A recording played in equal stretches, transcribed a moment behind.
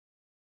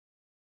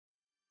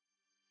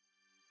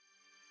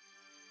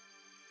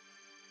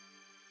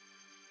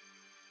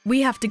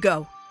We have to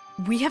go.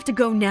 We have to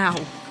go now.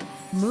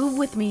 Move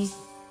with me.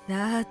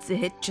 That's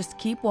it. Just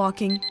keep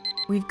walking.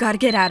 We've got to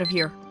get out of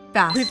here.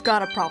 Fast. We've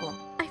got a problem.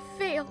 I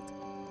failed.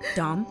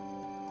 Dom,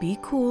 be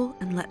cool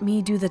and let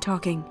me do the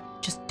talking.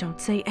 Just don't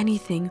say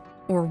anything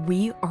or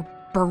we are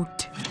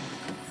burnt.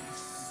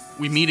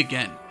 We meet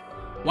again.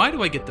 Why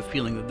do I get the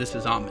feeling that this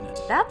is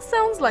ominous? That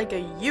sounds like a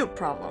you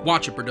problem.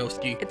 Watch it,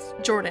 Brodowski. It's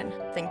Jordan,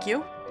 thank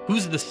you.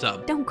 Who's the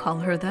sub? Don't call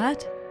her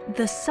that.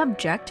 The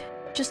subject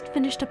just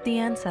finished up the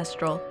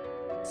ancestral,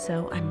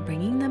 so I'm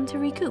bringing them to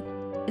recoup.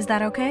 Is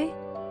that okay?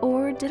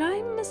 Or did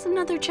I miss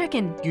another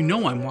check-in? You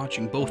know I'm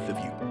watching both of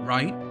you,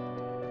 right?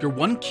 You're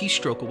one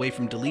keystroke away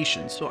from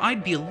deletion, so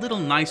I'd be a little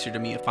nicer to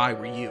me if I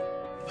were you.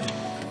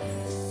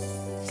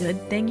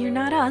 Good thing you're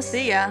not us.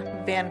 See ya,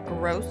 Van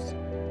Gross.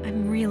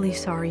 I'm really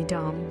sorry,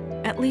 Dom.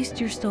 At least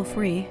you're still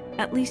free.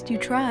 At least you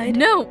tried.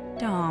 No!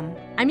 Dom.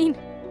 I mean,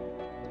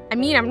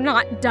 I'm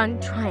not done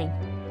trying.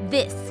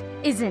 This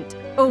isn't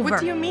over. What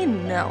do you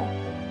mean, no?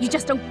 You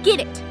just don't get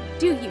it,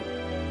 do you?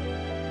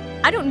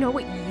 I don't know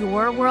what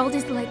your world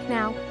is like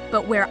now,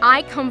 but where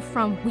I come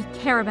from, we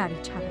care about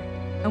each other.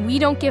 And we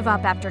don't give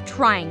up after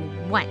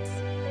trying once.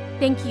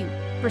 Thank you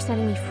for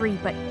setting me free,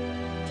 but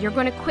if you're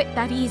gonna quit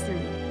that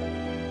easily,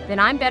 then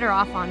I'm better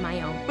off on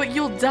my own. But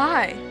you'll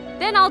die.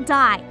 Then I'll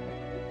die.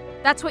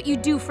 That's what you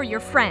do for your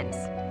friends.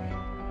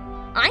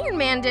 Iron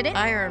Man did it.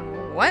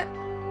 Iron what?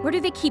 Where do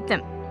they keep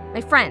them?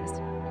 My friends.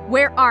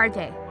 Where are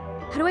they?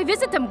 How do I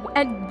visit them?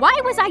 And why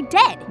was I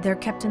dead? They're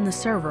kept in the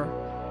server.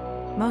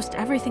 Most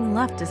everything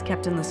left is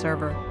kept in the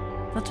server.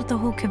 That's what the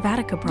whole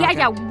Kavatica project...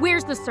 Yeah,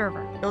 where's the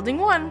server? Building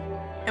 1.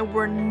 And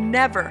we're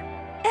never,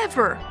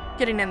 ever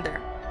getting in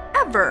there.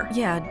 Ever.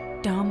 Yeah,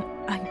 Dom,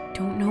 I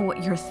don't know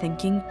what you're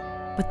thinking,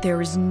 but there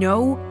is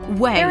no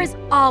way. There is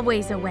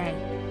always a way.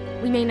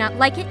 We may not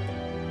like it.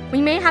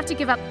 We may have to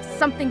give up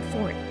something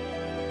for it.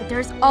 But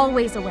there's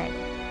always a way.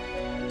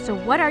 So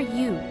what are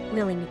you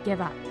willing to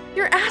give up?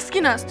 You're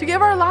asking us to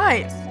give our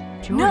lives.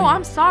 Jordan. No,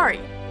 I'm sorry.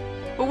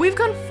 But we've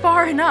gone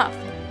far enough.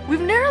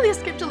 We've narrowly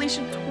escaped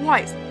deletion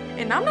twice,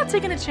 and I'm not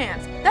taking a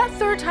chance. That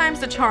third time's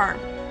the charm.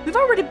 We've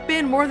already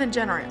been more than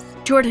generous.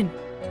 Jordan,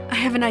 I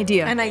have an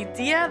idea. An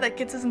idea that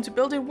gets us into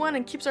building 1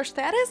 and keeps our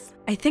status?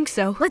 I think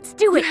so. Let's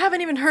do You it.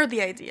 haven't even heard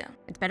the idea.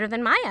 It's better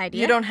than my idea.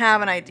 You don't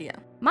have an idea.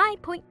 My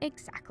point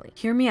exactly.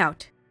 Hear me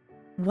out.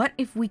 What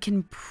if we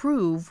can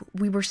prove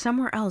we were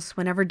somewhere else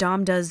whenever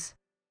Dom does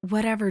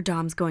whatever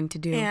Dom's going to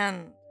do?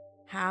 And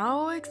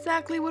how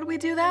exactly would we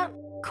do that?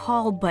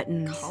 Call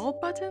buttons. Call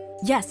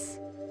buttons? Yes.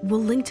 We'll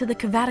link to the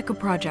Kavatica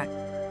project.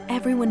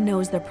 Everyone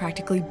knows they're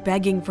practically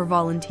begging for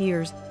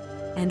volunteers.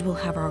 And we'll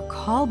have our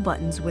call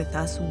buttons with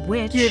us,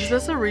 which... Gives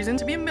us a reason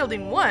to be in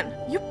building 1.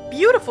 You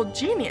beautiful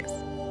genius.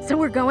 So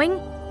we're going?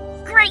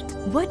 Great!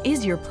 What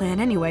is your plan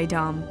anyway,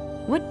 Dom?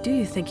 What do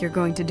you think you're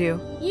going to do?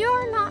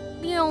 You're not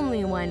the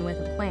only one with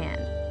a plan,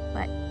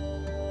 but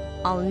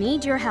I'll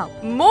need your help.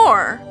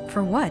 More?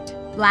 For what?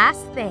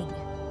 Last thing,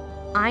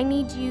 I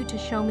need you to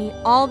show me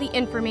all the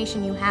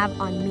information you have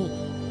on me,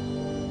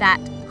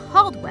 that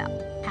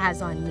Caldwell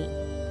has on me.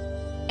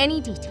 Any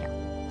detail.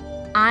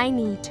 I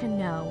need to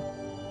know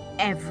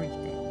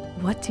everything.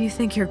 What do you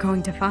think you're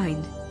going to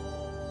find?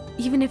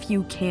 Even if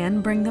you can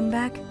bring them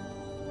back,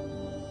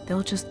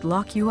 they'll just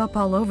lock you up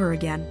all over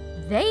again.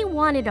 They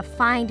wanted to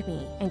find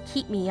me and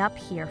keep me up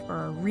here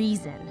for a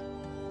reason.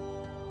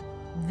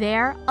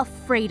 They're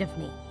afraid of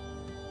me,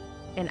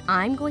 and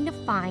I'm going to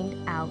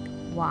find out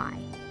why.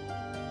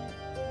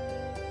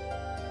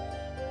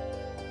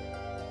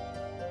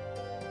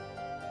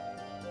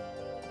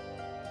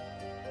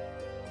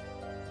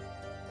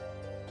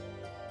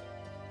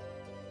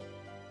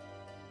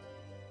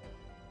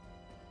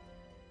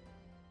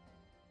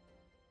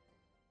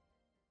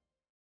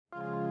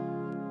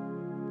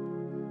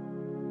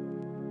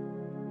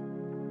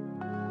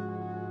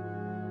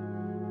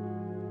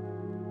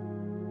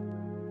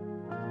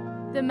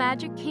 The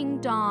Magic King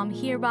Dom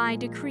hereby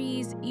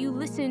decrees you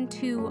listen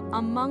to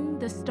Among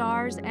the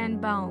Stars and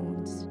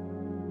Bones.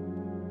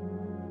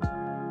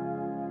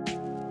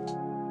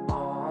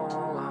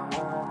 All I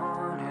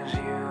want is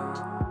you,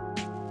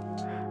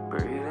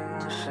 breathing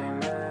the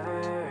same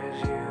air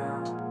as you,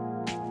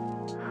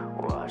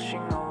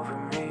 watching over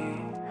me,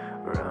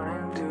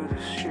 running through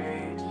the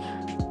streets.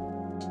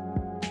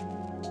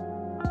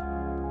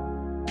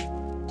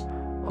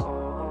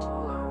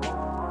 All I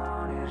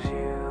want is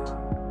you.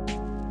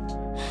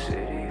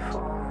 City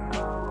falling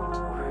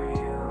over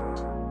you,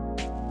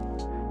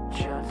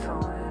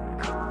 gentle and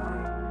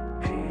kind,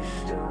 peace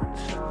still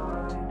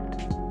inside.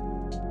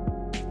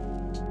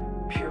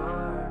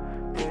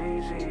 Pure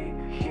daisy,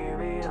 hear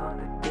me on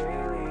the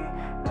daily,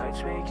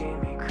 nights making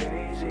me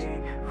crazy,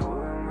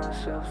 fooling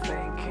myself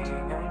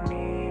thinking I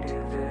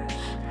needed this,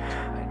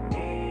 I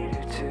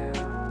needed to.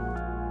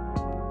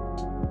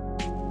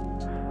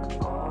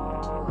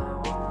 All I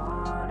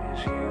want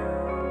is you.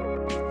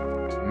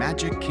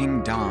 Magic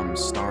King Dom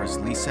stars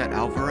Lisette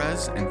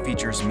Alvarez and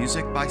features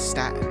music by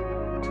Staten.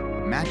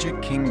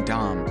 Magic King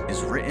Dom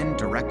is written,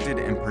 directed,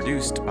 and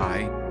produced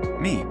by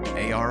me,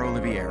 A.R.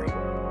 Olivieri.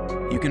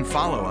 You can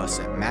follow us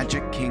at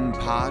Magic King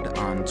Pod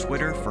on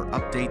Twitter for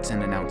updates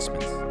and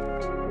announcements.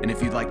 And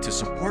if you'd like to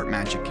support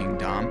Magic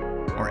Kingdom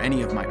or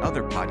any of my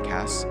other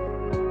podcasts,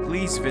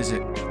 please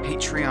visit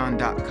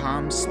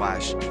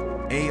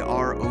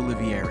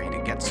patreon.com/AROlivieri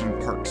to get some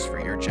perks for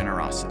your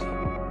generosity.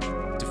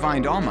 To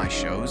find all my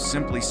shows,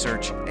 simply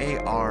search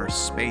AR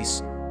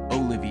space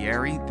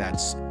Olivieri,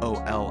 that's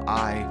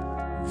OLIVIERI,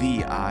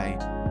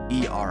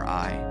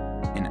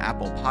 in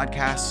Apple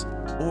Podcasts,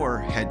 or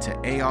head to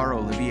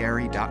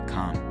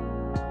arolivieri.com.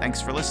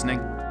 Thanks for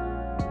listening.